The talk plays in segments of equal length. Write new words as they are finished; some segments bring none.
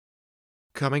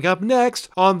Coming up next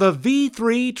on the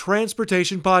V3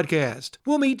 Transportation Podcast,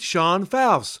 we'll meet Sean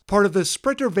Faust, part of the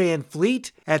Sprinter van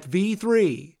fleet at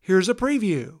V3. Here's a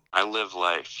preview. I live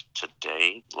life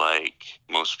today like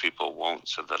most people won't,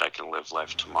 so that I can live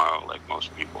life tomorrow like most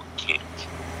people can't.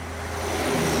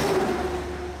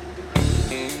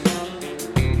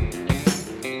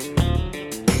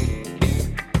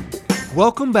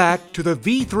 Welcome back to the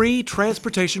V3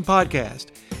 Transportation Podcast,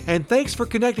 and thanks for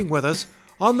connecting with us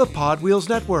on the Pod Wheels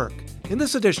Network. In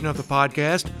this edition of the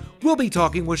podcast, we'll be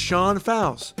talking with Sean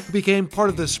Faust, who became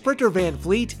part of the Sprinter van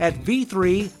fleet at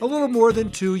V3 a little more than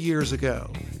 2 years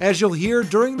ago. As you'll hear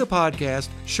during the podcast,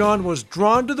 Sean was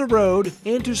drawn to the road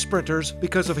and to sprinters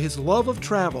because of his love of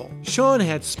travel. Sean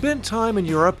had spent time in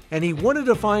Europe, and he wanted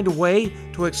to find a way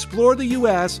to explore the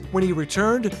U.S. when he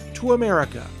returned to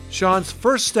America. Sean's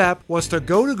first step was to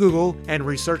go to Google and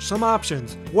research some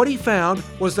options. What he found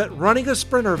was that running a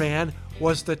Sprinter van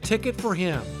was the ticket for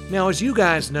him. Now, as you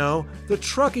guys know, the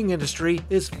trucking industry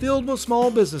is filled with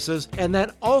small businesses, and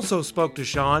that also spoke to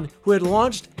Sean, who had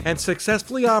launched and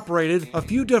successfully operated a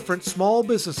few different small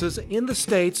businesses in the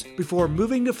States before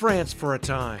moving to France for a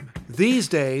time. These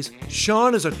days,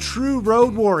 Sean is a true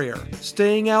road warrior,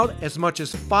 staying out as much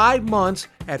as 5 months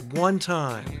at one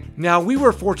time. Now, we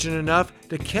were fortunate enough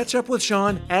to catch up with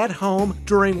Sean at home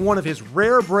during one of his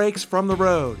rare breaks from the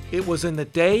road. It was in the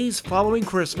days following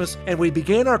Christmas, and we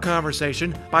began our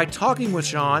conversation by talking with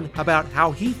Sean about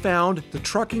how he found the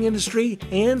trucking industry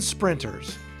and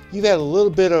sprinters. You've had a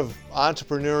little bit of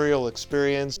entrepreneurial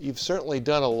experience. You've certainly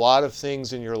done a lot of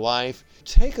things in your life.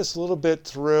 Take us a little bit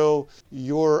through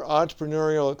your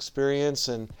entrepreneurial experience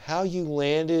and how you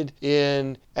landed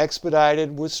in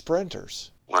Expedited with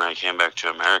sprinters. When I came back to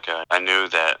America, I knew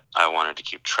that I wanted to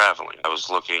keep traveling. I was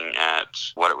looking at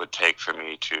what it would take for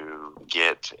me to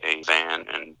get a van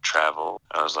and travel.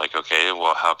 I was like, okay,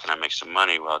 well, how can I make some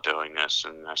money while doing this?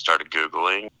 And I started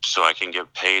Googling so I can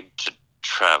get paid to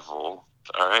travel.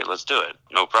 All right, let's do it.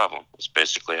 No problem. That's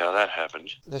basically how that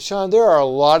happened. Now, Sean, there are a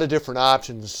lot of different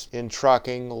options in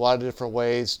trucking, a lot of different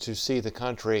ways to see the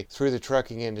country through the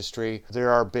trucking industry. There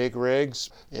are big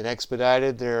rigs. In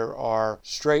Expedited, there are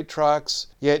straight trucks.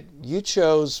 Yet you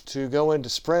chose to go into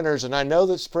sprinters, and I know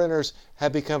that sprinters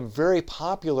have become very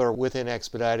popular within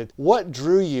Expedited. What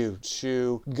drew you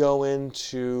to go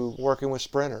into working with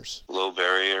sprinters? Low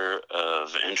barrier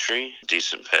of entry,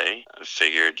 decent pay. I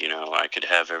figured, I could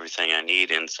have everything I need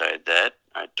inside that.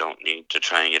 I don't need to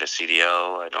try and get a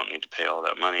CDL. I don't need to pay all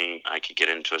that money. I could get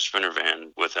into a Sprinter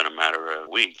van within a matter of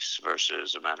weeks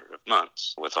versus a matter of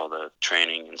months with all the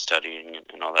training and studying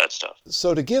and all that stuff.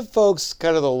 So to give folks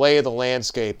kind of the lay of the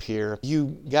landscape here,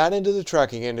 you got into the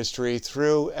trucking industry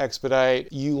through Expedite.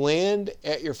 You land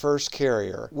at your first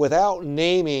carrier. Without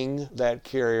naming that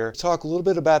carrier, talk a little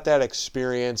bit about that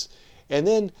experience, and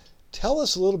then tell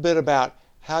us a little bit about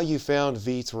how you found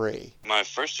V3. My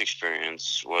first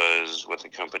experience was with a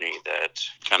company that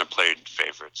kind of played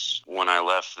favorites. When I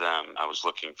left them, I was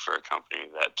looking for a company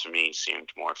that to me seemed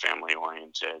more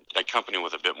family-oriented, a company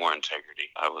with a bit more integrity.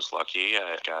 I was lucky.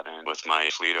 I got in with my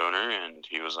fleet owner, and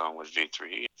he was on with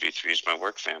V3. V3 is my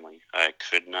work family. I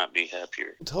could not be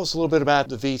happier. Tell us a little bit about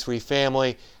the V3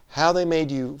 family, how they made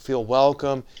you feel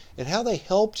welcome, and how they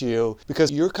helped you,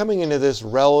 because you're coming into this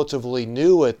relatively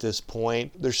new at this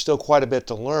point. There's still quite a bit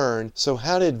to learn. So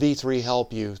how did V3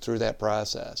 help you through that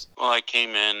process? Well, I came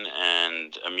in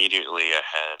and immediately I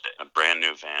had a brand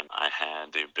new van. I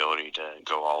had the ability to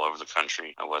go all over the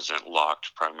country. I wasn't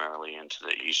locked primarily into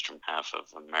the eastern half of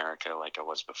America like I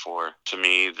was before. To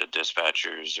me, the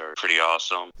dispatchers are pretty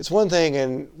awesome. It's one thing,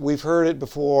 and we've heard it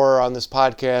before on this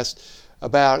podcast,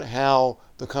 about how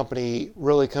the company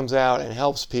really comes out and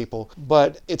helps people.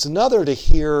 But it's another to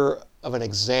hear of an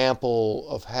example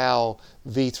of how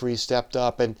V3 stepped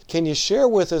up. And can you share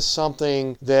with us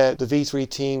something that the V3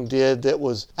 team did that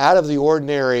was out of the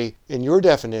ordinary in your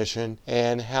definition,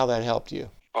 and how that helped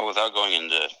you? Well, without going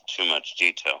into too much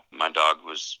detail, my dog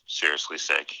was seriously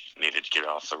sick, needed to get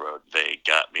off the road. They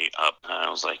got me up, it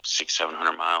was like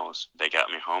 600-700 miles. They got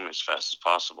me home as fast as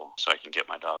possible so I can get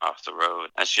my dog off the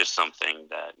road. That's just something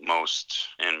that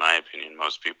in my opinion,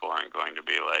 most people aren't going to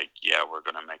be like, yeah, we're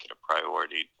going to make it a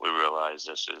priority. We realize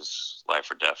this is life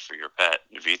or death for your pet.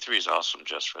 V3 is awesome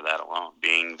just for that alone.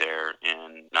 Being there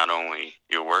in not only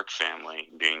your work family,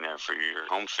 being there for your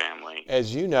home family.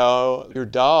 As you know, your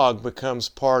dog becomes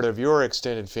part of your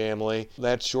extended family.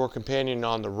 That's your companion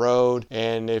on the road,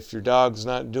 and if your dog's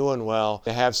not doing well,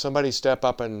 to have somebody step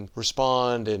up and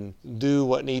respond and do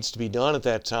what needs to be done at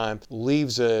that time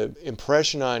leaves an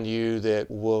impression on you that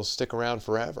will stick around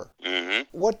forever. Mm-hmm.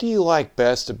 What do you like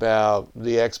best about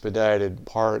the Expedited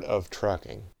part of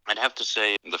trucking? I'd have to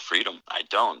say the freedom. I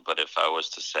don't, but if I was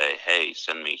to say, hey,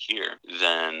 send me here,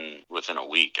 then within a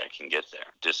week I can get there.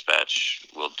 Dispatch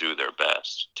will do their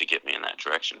best to get me in that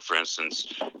direction. For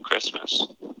instance, Christmas.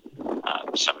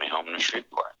 Sent me home to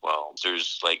Shreveport. Well,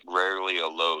 there's like rarely a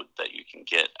load that you can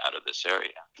get out of this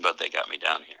area, but they got me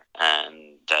down here,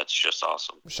 and that's just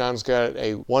awesome. Sean's got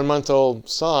a 1-month-old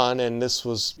son, and this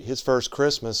was his first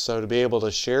Christmas, so to be able to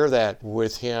share that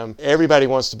with him, everybody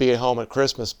wants to be at home at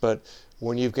Christmas, but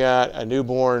when you've got a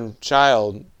newborn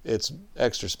child, it's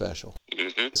extra special.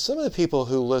 Mm-hmm. Some of the people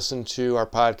who listen to our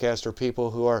podcast are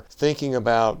people who are thinking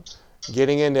about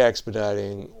getting into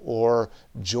expediting or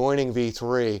joining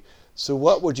V3. So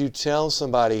what would you tell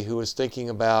somebody who is thinking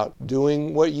about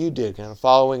doing what you did, kind of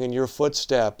following in your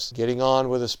footsteps, getting on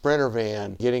with a Sprinter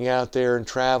van, getting out there and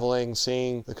traveling,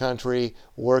 seeing the country,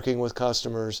 working with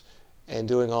customers, and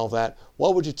doing all that?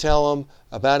 What would you tell them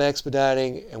about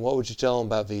expediting, and what would you tell them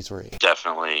about V3?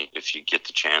 Definitely, if you get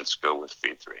the chance, go with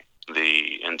V3.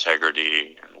 The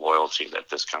integrity and loyalty that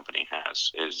this company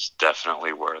has is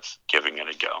definitely worth giving it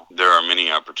a go. There are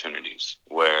many opportunities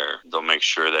where they'll make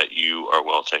sure that you are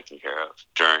well taken care of.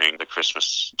 During the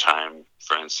Christmas time,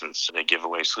 for instance, they give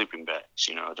away sleeping bags,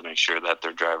 to make sure that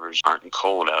their drivers aren't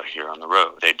cold out here on the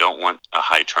road. They don't want a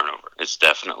high turnover. It's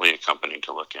definitely a company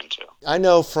to look into. I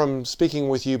know from speaking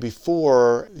with you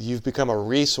before, you've become a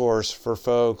resource for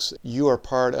folks. You are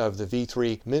part of the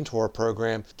V3 Mentor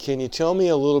Program. Can you tell me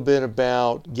a little bit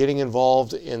about getting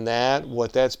involved in that,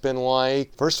 what that's been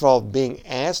like? First of all, being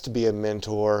asked to be a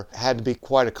mentor had to be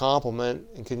quite a compliment,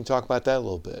 and can you talk about that a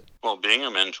little bit? Well, being a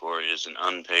mentor is an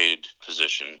unpaid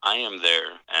position. I am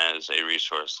there as a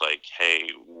resource, like, hey,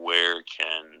 where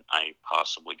can I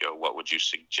possibly go? What would you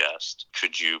suggest?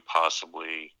 Could you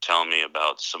possibly tell me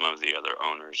about some of the other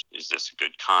owners? Is this a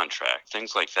good contract?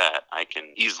 Things like that I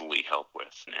can easily help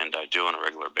with, and I do on a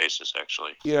regular basis,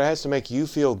 actually. It has to make you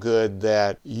feel good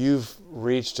that you've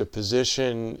reached a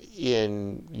position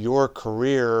in your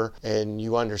career and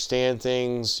you understand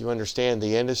things, you understand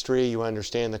the industry, you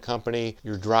understand the company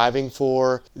you're driving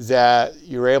for, that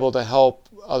you're able to help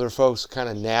other folks kind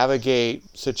of navigate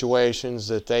situations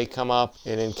that they come up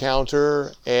and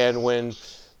encounter. And when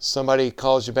somebody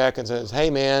calls you back and says, hey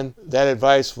man, that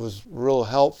advice was real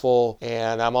helpful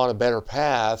and I'm on a better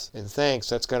path, and thanks,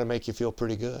 that's going to make you feel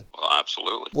pretty good. Well,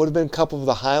 absolutely. What have been a couple of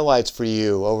the highlights for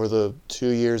you over the 2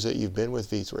 years that you've been with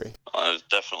V3? Well, I've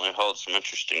definitely hauled some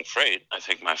interesting freight. I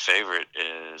think my favorite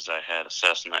is I had a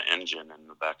Cessna engine in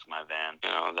the back of my van.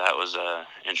 That was a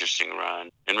interesting run.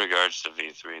 In regards to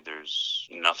V3, there's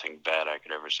nothing bad I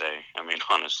could ever say.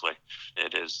 Honestly,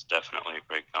 it is definitely a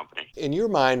great company. In your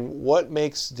mind, what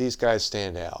makes these guys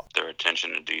stand out? Their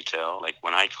attention to detail. Like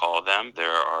when I call them,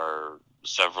 there are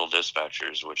several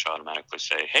dispatchers which automatically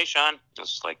say, hey Sean,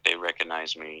 just like they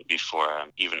recognize me before I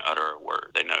even utter a word.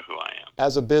 They know who I am.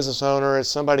 As a business owner, as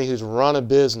somebody who's run a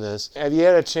business, have you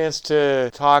had a chance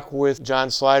to talk with John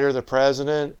Slider, the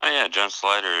president? Oh yeah, John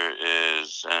Slider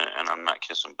is, and I'm not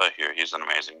kissing butt here, he's an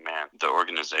amazing man. The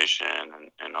organization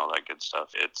and all that good stuff,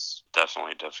 it's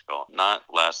definitely difficult. Not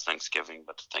last Thanksgiving,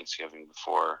 but the Thanksgiving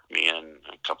before, me and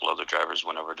a couple other drivers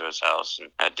went over to his house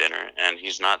and had dinner, and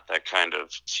he's not that kind of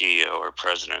CEO or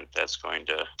president that's going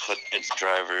to put its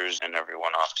drivers and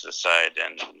everyone off to the side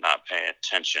and not pay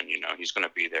attention. He's going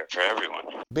to be there for everyone.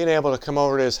 Being able to come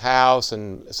over to his house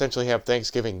and essentially have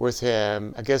Thanksgiving with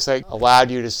him, I guess that allowed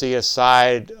you to see a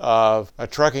side of a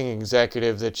trucking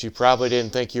executive that you probably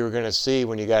didn't think you were going to see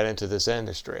when you got into this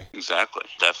industry. Exactly.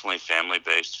 Definitely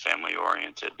family-based,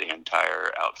 family-oriented, the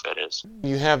entire outfit is.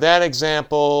 You have that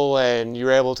example, and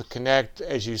you're able to connect,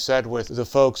 as you said, with the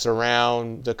folks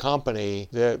around the company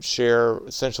that share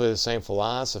essentially the same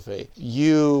philosophy.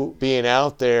 You being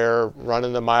out there,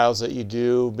 running the miles that you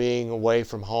do, being away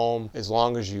from home as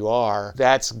long as you are,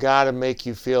 that's got to make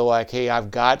you feel like, hey,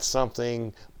 I've got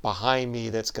something behind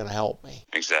me that's going to help me.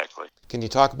 Exactly. Can you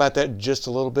talk about that just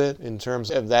a little bit in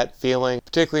terms of that feeling,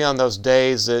 particularly on those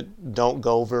days that don't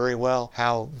go very well,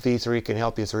 how V3 can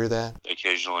help you through that?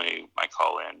 Occasionally I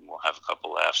call in, we'll have a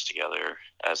couple laughs together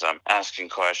as I'm asking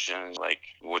questions like,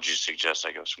 would you suggest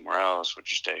I go somewhere else?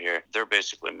 Would you stay here? They're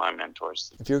basically my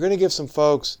mentors. If you're going to give some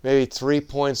folks maybe 3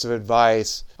 points of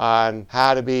advice on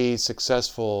how to be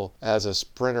successful as a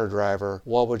Sprinter driver,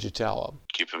 what would you tell them?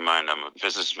 Keep in mind, I'm a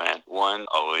businessman. One,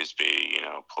 always be,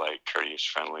 polite, courteous,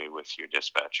 friendly with your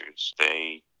dispatchers.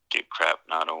 They get crap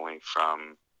not only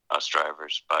from us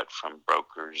drivers, but from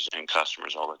brokers and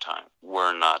customers all the time.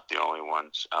 We're not the only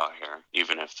ones out here.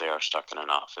 Even if they are stuck in an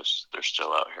office, they're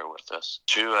still out here with us.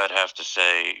 Two, I'd have to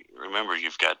say, remember,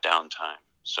 you've got downtime.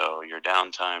 So your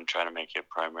downtime, try to make it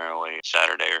primarily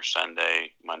Saturday or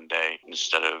Sunday, Monday,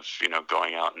 instead of,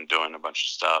 going out and doing a bunch of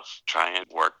stuff. Try and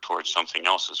work towards something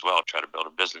else as well. Try to build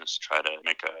a business, try to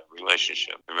make a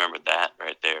relationship. Remember that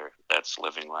right there, that's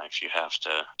living life. You have to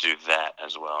do that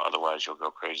as well. Otherwise, you'll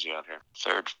go crazy out here.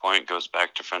 Third point goes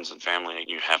back to friends and family.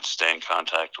 You have to stay in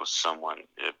contact with someone,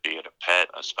 be it a pet,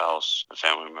 a spouse, a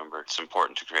family member. It's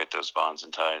important to create those bonds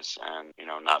and ties and,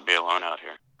 not be alone out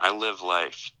here. I live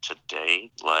life today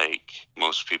like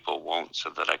most people won't, so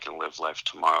that I can live life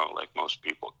tomorrow like most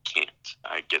people can't.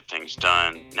 I get things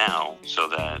done now so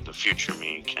that the future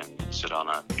me can sit on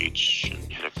a beach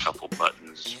and hit a couple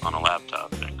buttons on a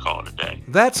laptop and call it a day.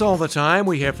 That's all the time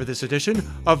we have for this edition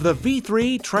of the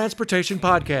V3 Transportation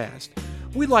Podcast.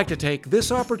 We'd like to take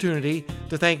this opportunity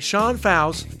to thank Sean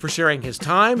Fouse for sharing his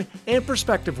time and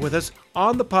perspective with us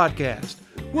on the podcast.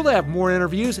 We'll have more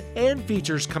interviews and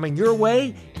features coming your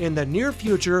way in the near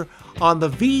future on the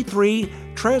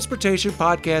V3 Transportation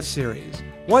Podcast series.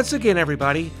 Once again,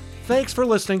 everybody, thanks for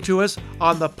listening to us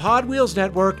on the Pod Wheels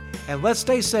Network, and let's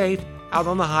stay safe out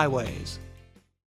on the highways.